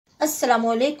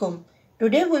Assalamu alaikum.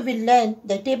 Today we will learn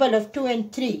the table of 2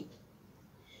 and 3.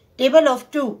 Table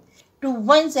of 2. 2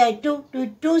 1s are 2, 2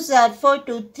 2s are 4,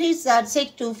 2 3s are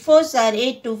 6, 2 4s are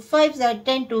 8, 2 5s are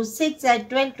 10, 2 6s are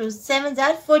 12, 2 7s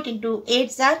are 14, 2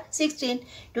 8s are 16,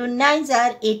 2 9s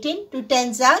are 18, 2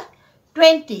 10s are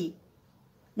 20.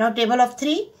 Now table of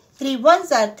 3. 3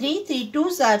 1s are 3, 3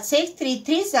 2s are 6, 3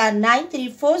 3s are 9,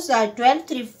 3 4s are 12,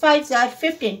 3 5s are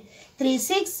 15. 3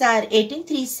 6s are 18,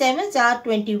 3 7s are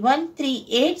 21, 3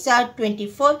 8s are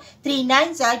 24, 3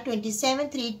 9s are 27,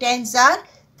 3 10s are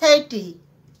 30.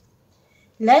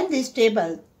 Learn this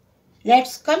table.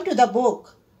 Let's come to the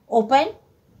book. Open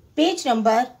page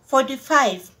number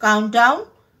 45. Count down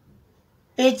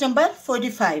page number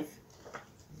 45.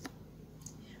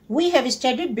 We have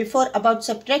studied before about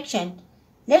subtraction.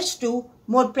 Let's do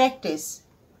more practice.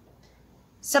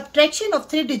 Subtraction of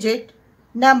 3-digit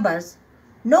numbers.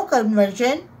 No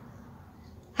conversion.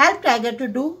 Help Tiger to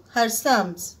do her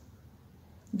sums.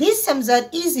 These sums are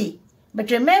easy, but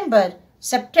remember,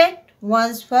 subtract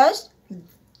ones first,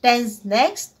 tens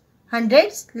next,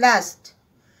 hundreds last.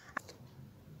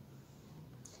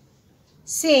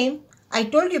 Same, I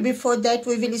told you before that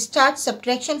we will start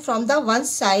subtraction from the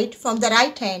ones side, from the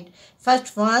right hand.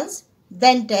 First ones,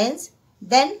 then tens,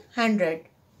 then 100.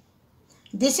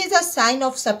 This is a sign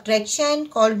of subtraction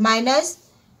called minus.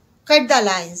 Cut the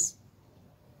lines.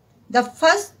 The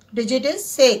first digit is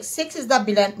 6. 6 is the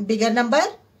bigger number.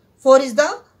 4 is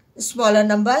the smaller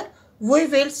number. We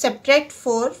will subtract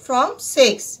 4 from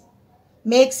 6.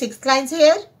 Make 6 lines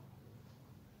here.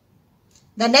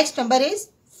 The next number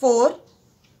is 4.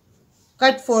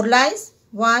 Cut 4 lines.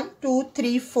 1, 2,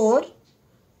 3, 4.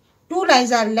 2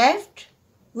 lines are left.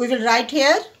 We will write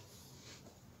here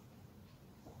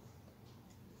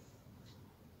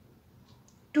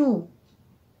 2.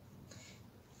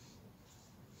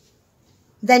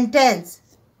 Then tens.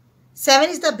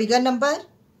 7 is the bigger number.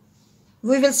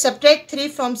 We will subtract 3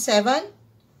 from 7.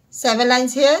 7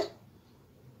 lines here.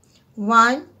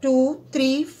 1, 2,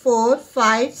 3, 4,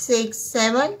 5, 6,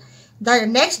 7. The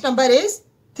next number is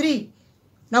 3.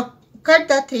 Now cut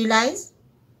the 3 lines.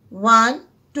 1,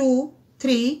 2,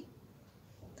 3.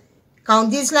 Count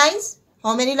these lines.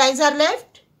 How many lines are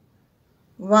left?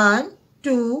 1,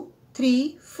 2,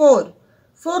 3, 4.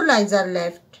 4 lines are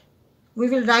left. We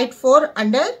will write 4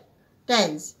 under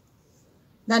tens.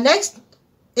 The next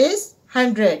is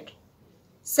 100.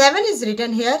 7 is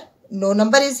written here. No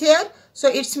number is here. So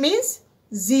it means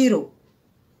 0.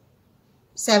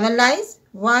 7 lines.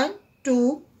 1,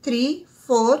 2, 3,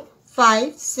 4,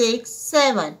 5, 6,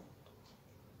 7.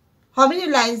 How many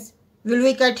lines will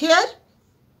we cut here?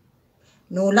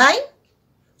 No line.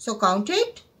 So count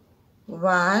it.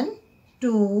 1,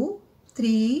 2,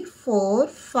 3, 4,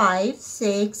 5,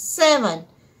 6, 7.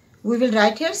 We will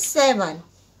write here 7.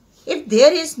 If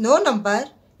there is no number,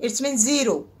 it means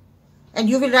 0. And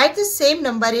you will write the same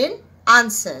number in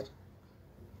answer.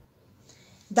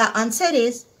 The answer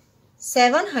is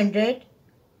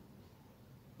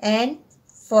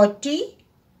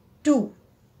 742.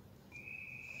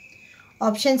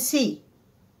 Option C.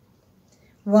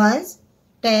 Ones,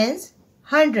 tens,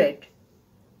 100.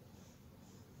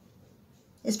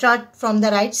 Start from the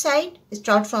right side.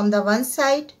 Start from the one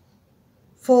side.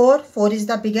 4. 4 is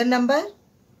the bigger number.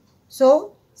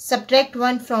 So, subtract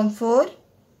 1 from 4.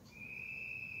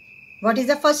 What is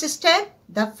the first step?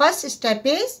 The first step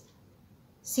is,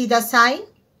 see the sign.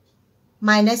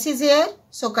 Minus is here.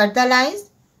 So, cut the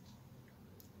lines.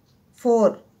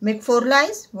 4. Make 4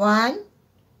 lines. 1,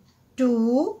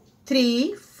 2,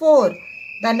 3, 4.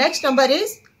 The next number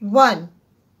is 1.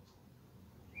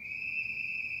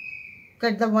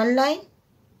 Cut the 1 line.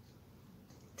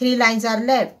 3 lines are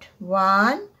left.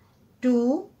 1,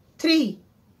 2, 3.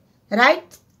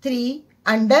 Write 3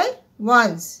 under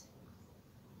ones.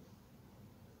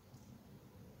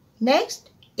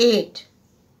 Next, 8.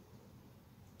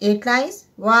 8 lines.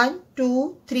 1,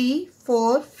 2, 3,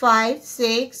 4, 5,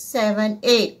 6, 7,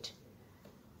 8.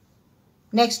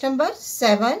 Next number,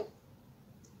 7.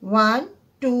 1,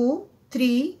 2,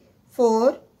 3,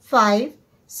 4, 5,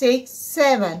 6,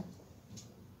 7.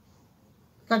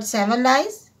 Cut 7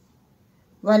 lines.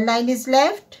 1 line is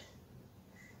left.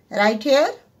 Write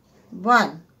here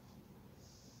 1.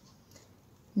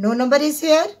 No number is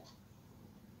here.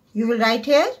 You will write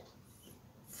here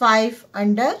 5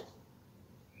 under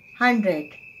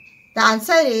 100. The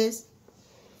answer is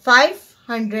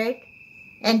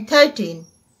 513.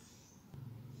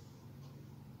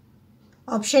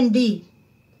 Option D.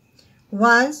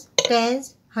 Ones,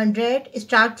 tens, 100.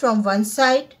 Start from one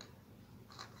side.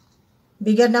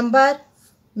 Bigger number,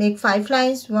 make 5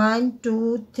 lines. 1,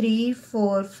 2, 3,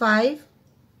 4, 5.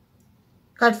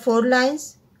 Cut 4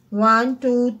 lines. 1,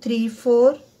 2, 3,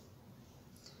 4.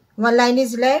 One line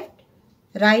is left.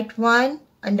 Write 1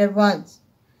 under ones.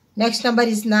 Next number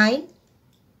is 9.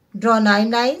 Draw 9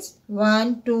 lines.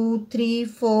 1, 2, 3,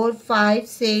 4, 5,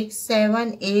 6,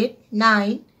 7, 8,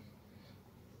 9.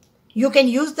 You can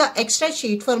use the extra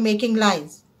sheet for making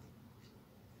lines.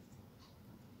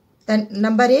 The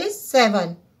number is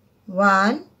 7.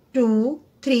 1, 2,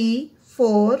 3,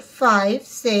 4, 5,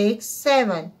 6,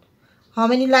 7. How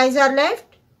many lines are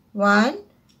left? 1,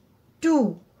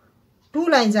 2. 2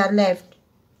 lines are left.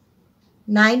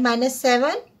 9 minus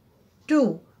 7,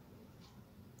 2.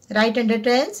 Write under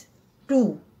tens,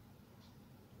 2.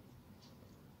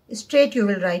 Straight you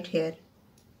will write here.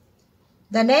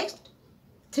 The next,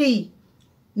 3.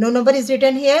 No number is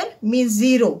written here, means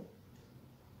 0.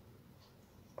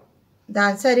 The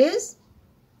answer is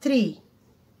 3.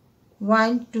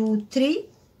 1, 2, 3.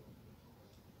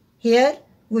 Here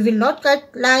we will not cut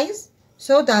lines,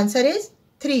 so the answer is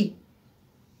 3.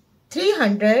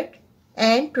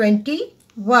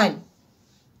 321.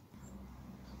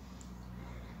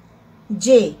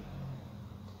 J.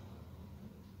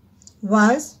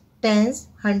 Ones, tens,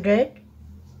 hundred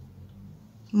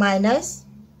minus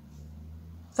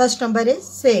first number is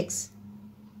 6.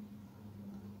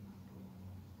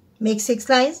 Make 6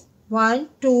 lines. 1,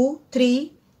 2,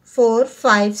 3, 4,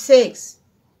 5, 6.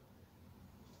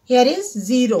 Here is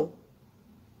 0.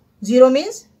 0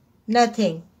 means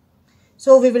nothing.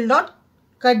 So we will not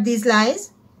cut these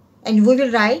lines and we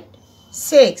will write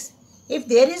 6. If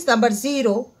there is number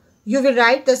 0, you will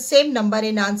write the same number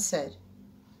in answer.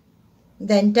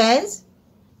 Then tens.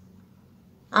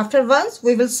 After ones,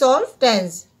 we will solve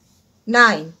tens.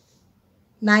 9.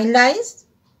 9 lines.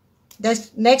 The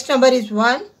next number is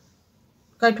 1.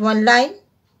 Cut 1 line.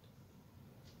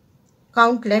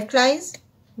 Count left lines.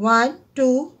 1,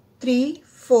 2, 3,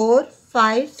 4,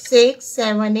 5, 6,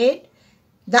 7, 8.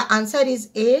 The answer is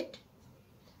 8.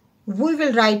 We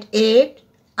will write 8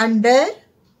 under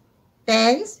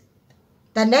tens.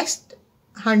 The next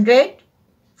 100,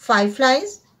 5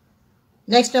 lines.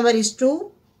 Next number is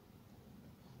 2.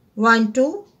 1,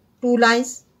 2, 2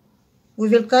 lines. We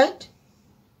will cut.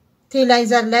 3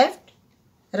 lines are left.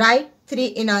 Write 3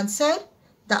 in answer.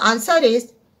 The answer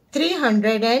is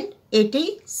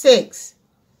 386.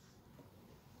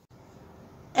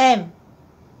 M.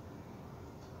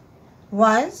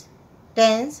 Ones,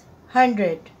 tens,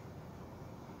 100.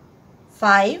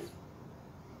 5.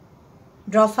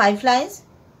 Draw 5 lines.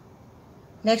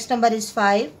 Next number is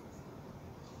 5.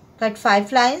 Cut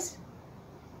 5 lines.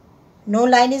 No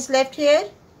line is left here.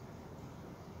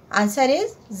 Answer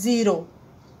is 0.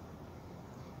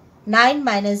 9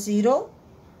 minus 0.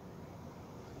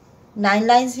 9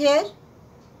 lines here.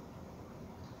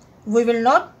 We will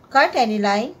not cut any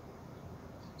line.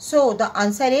 So the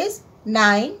answer is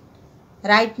 9.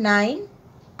 Write 9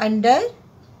 under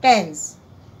tens.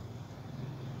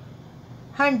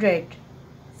 100.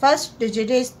 First digit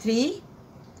is 3.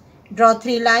 Draw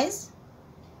 3 lines.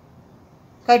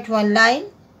 Cut 1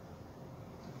 line.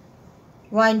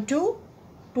 1, 2.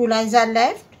 2 lines are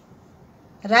left.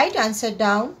 Write answer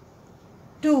down.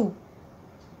 2.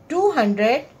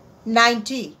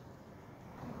 290.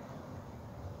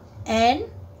 N,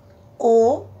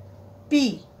 O,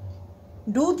 P.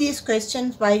 Do these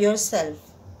questions by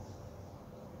yourself.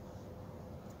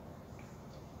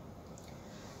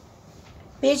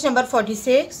 Page number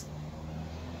 46.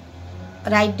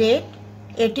 Write date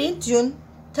 18th June,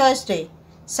 Thursday.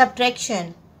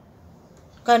 Subtraction.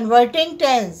 Converting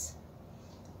tens.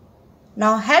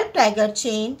 Now help Tiger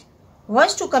change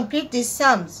ones to complete these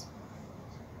sums.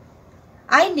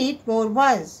 I need more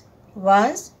ones.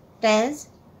 Ones, tens,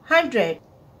 100.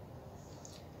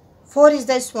 4 is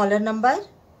the smaller number.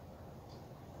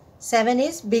 7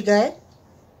 is bigger.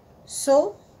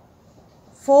 So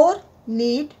 4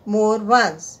 need more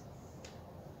ones.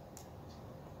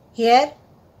 Here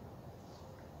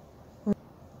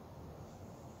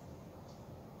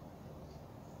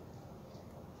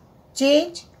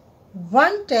change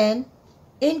 110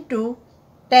 into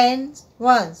 10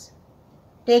 ones.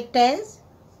 Take tens.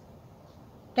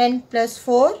 10 plus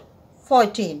 4,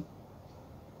 14.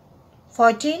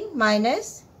 14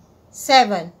 minus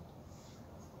 7.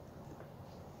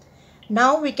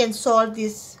 Now we can solve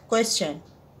this question.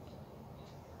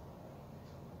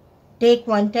 Take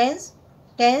 1 tens.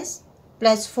 Tens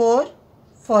plus 4,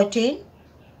 14.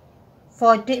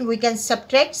 14. We can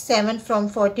subtract 7 from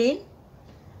 14.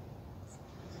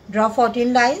 Draw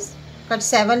 14 lines. Cut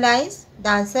 7 lines. The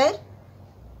answer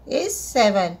is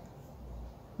 7.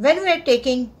 When we are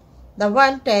taking the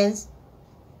 1 tens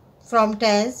from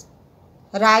tens,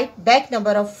 write back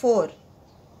number of 4.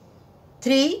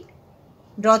 3,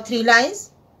 draw 3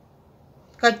 lines,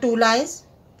 cut 2 lines,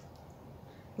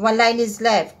 1 line is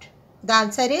left. The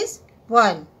answer is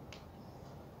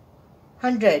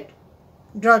 100.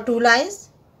 Draw 2 lines,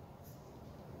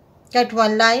 cut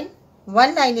 1 line,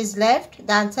 1 line is left.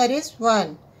 The answer is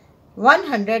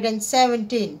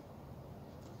 117.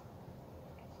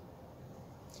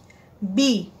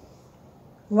 B.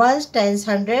 1 tens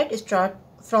 100. Start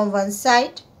from one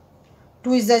side.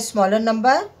 2 is the smaller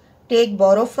number. Take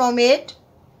borrow from it.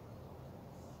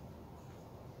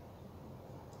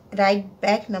 Write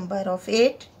back number of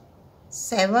 8.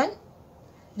 7.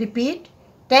 Repeat.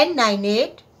 10, 9,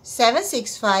 8, 7,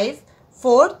 6, 5,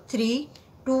 4, 3,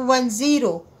 2, 1,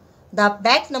 0. The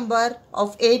back number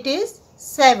of 8 is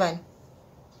 7.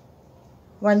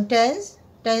 1 tens,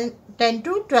 10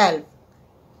 to 12.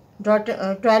 Draw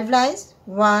 12 lines.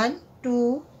 1,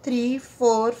 2, 3,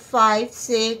 4, 5,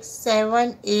 6,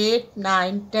 7, 8,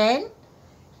 9, 10,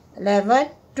 11,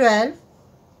 12,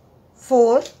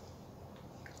 4,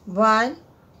 1,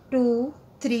 2,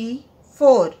 3,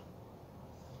 4.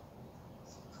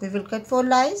 We will cut 4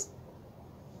 lines.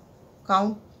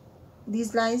 Count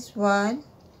these lines. 1,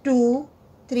 2,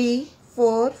 3,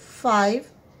 4,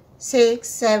 5, 6,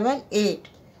 7, 8.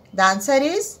 The answer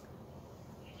is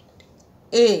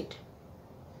 8.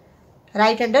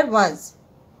 Write under ones.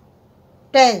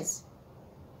 Tens.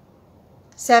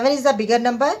 7 is the bigger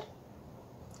number.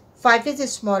 5 is a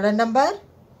smaller number.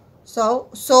 So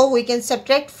we can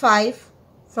subtract 5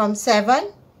 from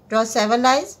 7. Draw 7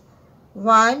 lines.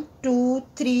 1, 2,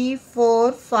 3,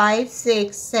 4, 5,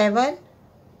 6, 7.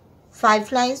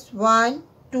 5 lines. 1,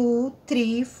 2,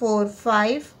 3, 4,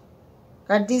 5.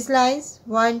 Cut these lines.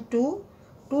 1, 2.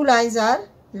 2 lines are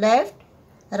left.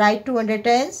 Write 200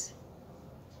 tens.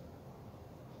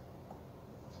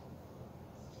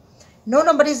 No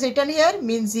number is written here,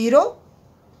 means 0.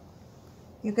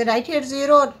 You can write here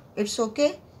 0. It's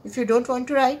okay if you don't want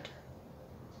to write.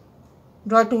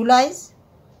 Draw 2 lines.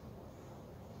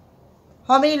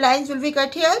 How many lines will we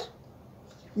cut here?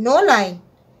 No line.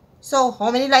 So how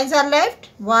many lines are left?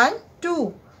 1,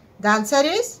 2. The answer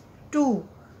is 2.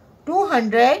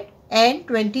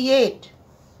 228.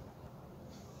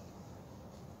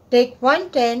 Take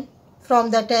 110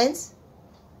 from the tens,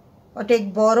 or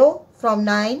take borrow from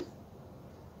 9.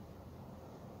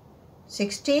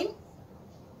 16.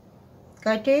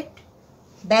 Cut it.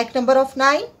 Back number of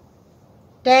 9.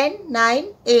 10,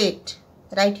 9, 8.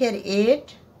 Write here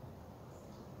 8.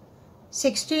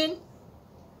 16.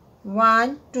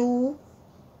 1, 2,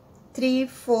 3,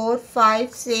 4,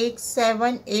 5, 6,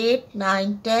 7, 8,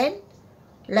 9, 10,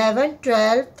 11,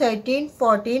 12, 13,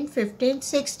 14, 15,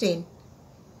 16.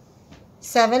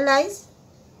 7 lines.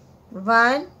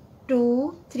 1,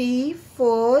 2, 3,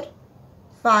 4,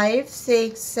 5,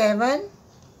 6, 7.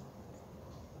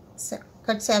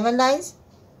 Cut 7 lines.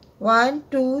 1,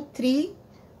 2, 3,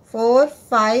 4,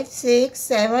 5, 6,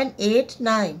 7, 8,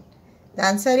 9. The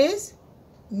answer is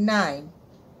 9.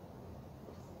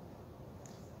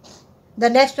 The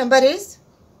next number is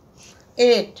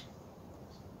 8.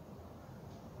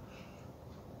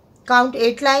 Count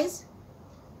 8 lines.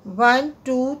 1,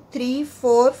 2, 3,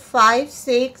 4, 5,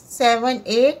 6, 7,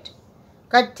 8.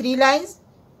 Cut 3 lines.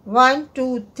 1,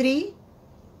 2, 3.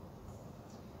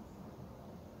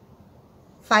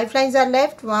 5 lines are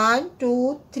left. 1,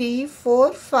 2, 3,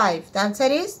 4, 5. The answer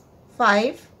is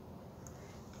 5.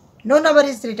 No number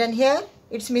is written here.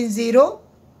 It means 0.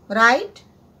 Write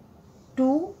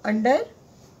 2 under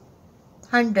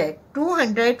 100.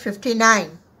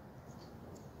 259.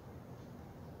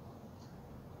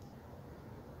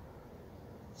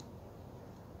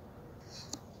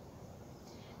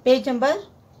 Page number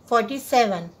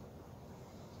 47.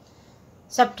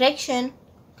 Subtraction,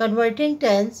 converting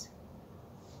tens.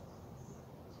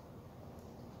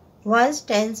 Ones,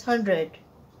 tens, 100.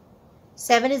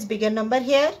 7 is bigger number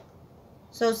here.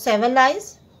 So 7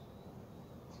 lines.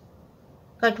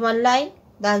 Cut 1 line.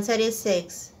 The answer is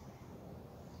 6.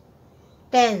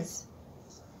 Tens.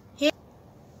 Here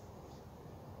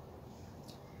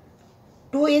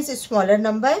 2 is a smaller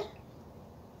number.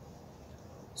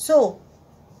 So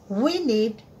we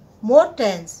need more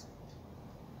tens.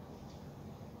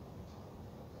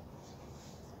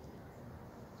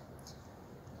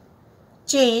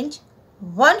 Change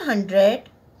 100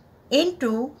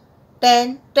 into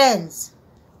 10 tens.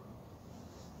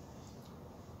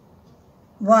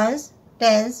 Ones,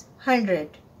 tens,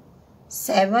 100.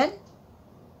 7,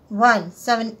 1.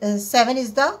 7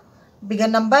 is the bigger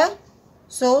number.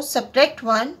 So subtract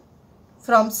 1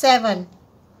 from 7.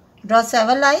 Draw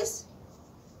 7 lines.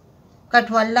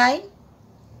 Cut 1 line.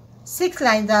 6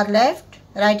 lines are left.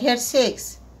 Write here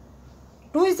 6.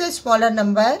 2 is the smaller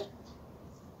number.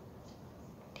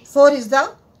 4 is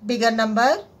the bigger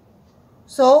number.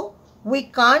 So we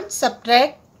can't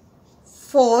subtract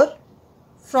 4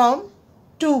 from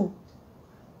 2.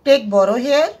 Take borrow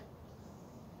here.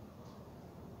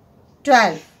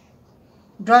 12.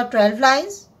 Draw 12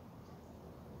 lines.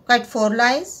 Cut 4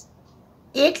 lines.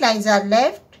 8 lines are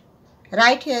left.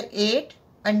 Write here 8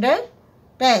 under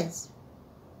tens.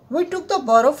 We took the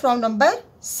borrow from number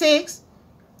 6.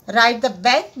 Write the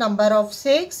back number of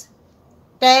 6.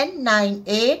 10, 9,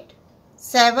 8,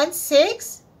 7,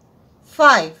 6,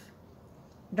 5.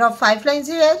 Draw 5 lines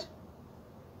here.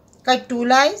 Cut 2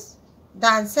 lines. The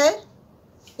answer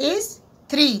is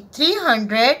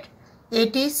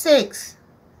 386.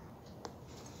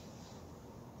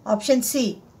 Option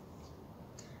C.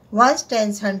 Ones,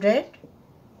 tens, hundred.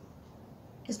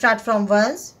 Start from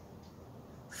ones.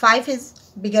 5 is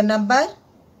bigger number.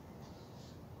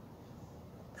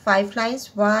 5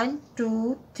 lines. 1,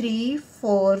 2, 3,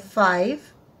 4,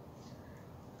 5.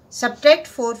 Subtract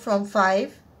 4 from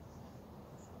 5.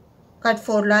 Cut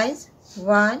 4 lines.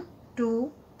 1,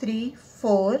 2, 3,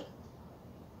 4.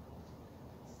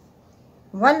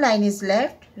 1 line is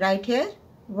left. Right here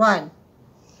 1.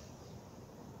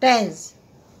 Tens.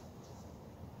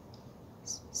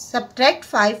 Subtract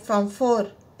 5 from 4.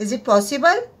 Is it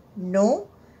possible? No.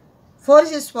 4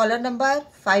 is a smaller number.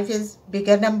 5 is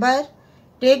bigger number.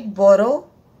 Take borrow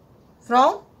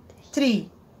from 3.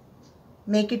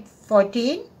 Make it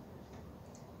 14.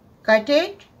 Cut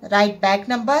it. Write back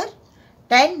number.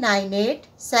 10, 9, 8,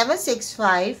 7, 6,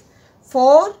 5,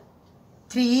 4,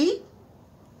 3,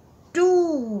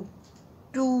 2.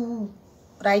 2.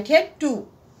 Write here 2.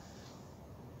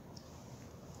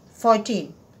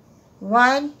 14.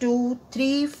 1, 2,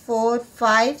 3, 4,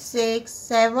 5, 6,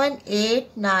 7,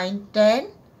 8, 9,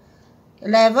 10,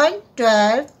 11,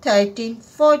 12, 13,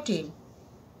 14.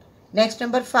 Next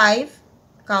number 5.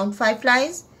 Count 5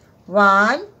 lines.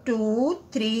 1, 2,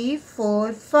 3,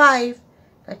 4, 5.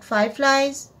 Cut 5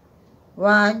 lines.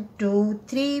 1, 2,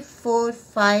 3, 4,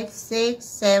 5, 6,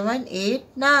 7, 8,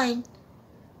 9.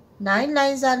 9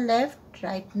 lines are left.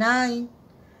 Write 9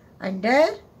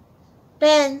 under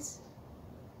tens.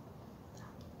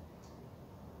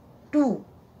 2.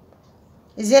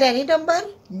 Is there any number?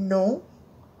 No.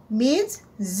 Means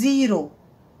 0.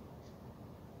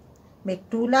 Make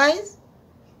 2 lines.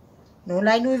 No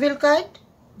line we will cut.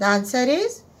 The answer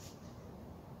is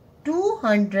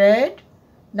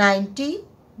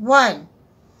 291.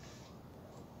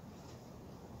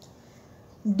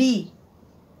 D.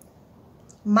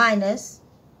 Minus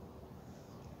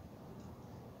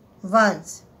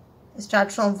ones.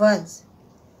 Start from ones.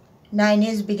 9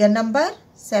 is bigger number.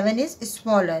 7 is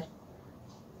smaller.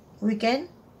 We can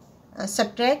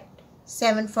subtract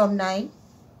 7 from 9.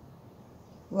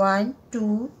 1,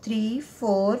 2, 3,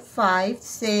 4, 5,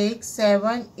 6,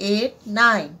 7, 8,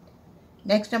 9.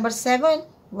 Next number 7.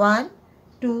 1,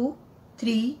 2,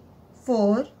 3,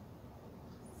 4,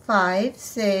 5,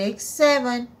 6,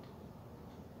 7.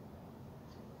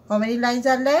 How many lines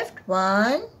are left?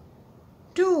 1,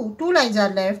 2. 2 lines are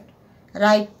left.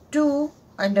 Write 2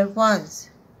 under ones.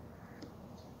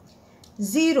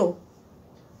 0.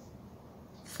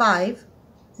 5.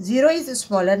 0 is a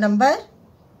smaller number.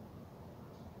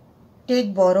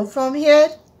 Take borrow from here.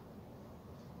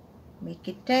 Make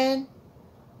it 10.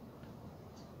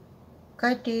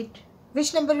 Cut it.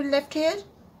 Which number will left here?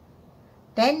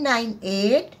 10, 9,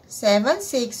 8, 7,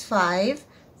 6, 5,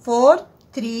 4,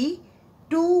 3,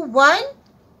 2, 1,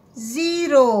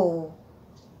 0.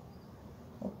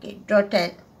 Okay, draw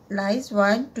 10 lines.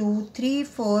 1, 2, 3,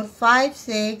 4, 5,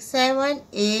 6, 7,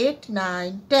 8,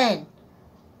 9, 10.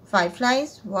 5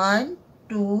 lines. 1,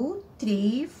 2,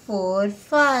 3, 4,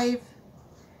 5.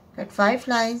 Cut 5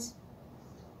 lines.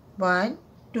 1,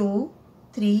 2,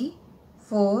 3,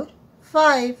 4,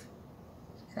 5.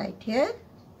 Right here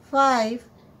 5.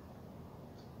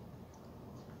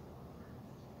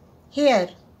 Here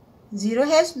 0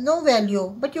 has no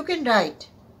value, but you can write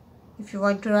if you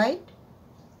want to write.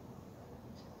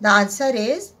 The answer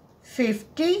is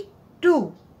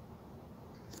 52.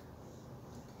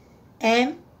 MNOP.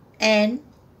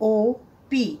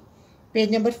 Page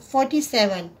number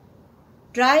 47.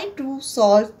 Try to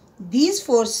solve these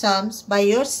 4 sums by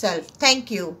yourself.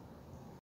 Thank you.